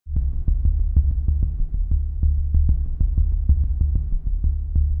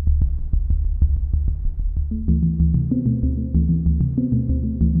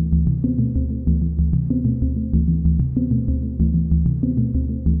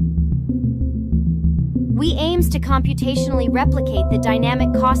We aims to computationally replicate the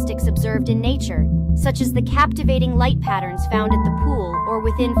dynamic caustics observed in nature, such as the captivating light patterns found at the pool or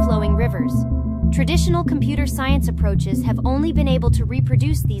within flowing rivers. Traditional computer science approaches have only been able to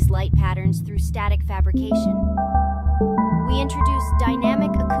reproduce these light patterns through static fabrication. We introduce dynamic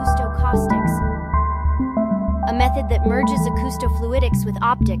acousto-caustics, a method that merges acoustofluidics with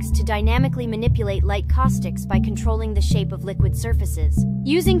optics to dynamically manipulate light caustics by controlling the shape of liquid surfaces.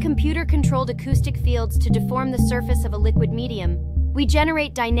 Using computer-controlled acoustic fields to deform the surface of a liquid medium, we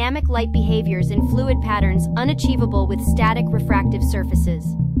generate dynamic light behaviors in fluid patterns unachievable with static refractive surfaces.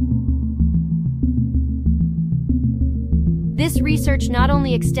 This research not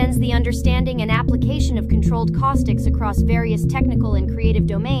only extends the understanding and application of controlled caustics across various technical and creative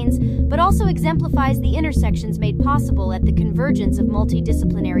domains, but also exemplifies the intersections made possible at the convergence of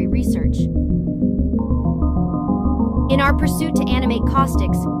multidisciplinary research. In our pursuit to animate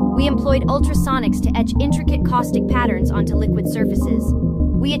caustics, we employed ultrasonics to etch intricate caustic patterns onto liquid surfaces.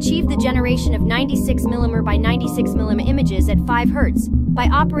 We achieved the generation of 96 mm by 96 mm images at 5 Hz by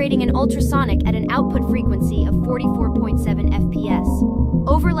operating an ultrasonic at an output frequency of 44.7 fps.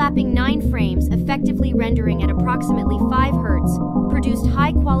 Overlapping 9 frames, effectively rendering at approximately 5 Hz, produced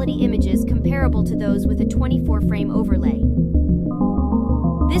high-quality images comparable to those with a 24-frame overlay.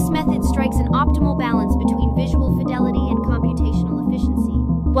 This method strikes an optimal balance between visual fidelity and computational efficiency.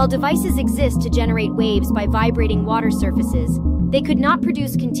 While devices exist to generate waves by vibrating water surfaces, they could not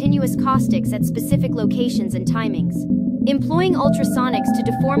produce continuous caustics at specific locations and timings. Employing ultrasonics to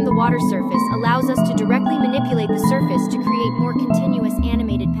deform the water surface allows us to directly manipulate the surface to create more continuous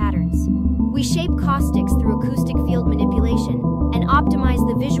animated patterns. We shape caustics through acoustic field manipulation and optimize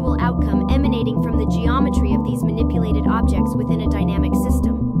the visual outcome emanating from the geometry of these manipulated objects within a dynamic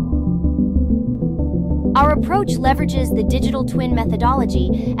system. Our approach leverages the digital twin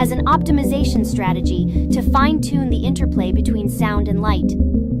methodology as an optimization strategy to fine-tune the interplay between sound and light.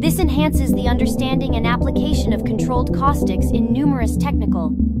 This enhances the understanding and application of controlled caustics in numerous technical,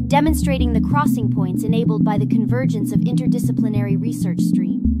 demonstrating the crossing points enabled by the convergence of interdisciplinary research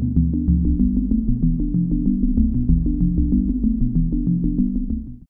streams.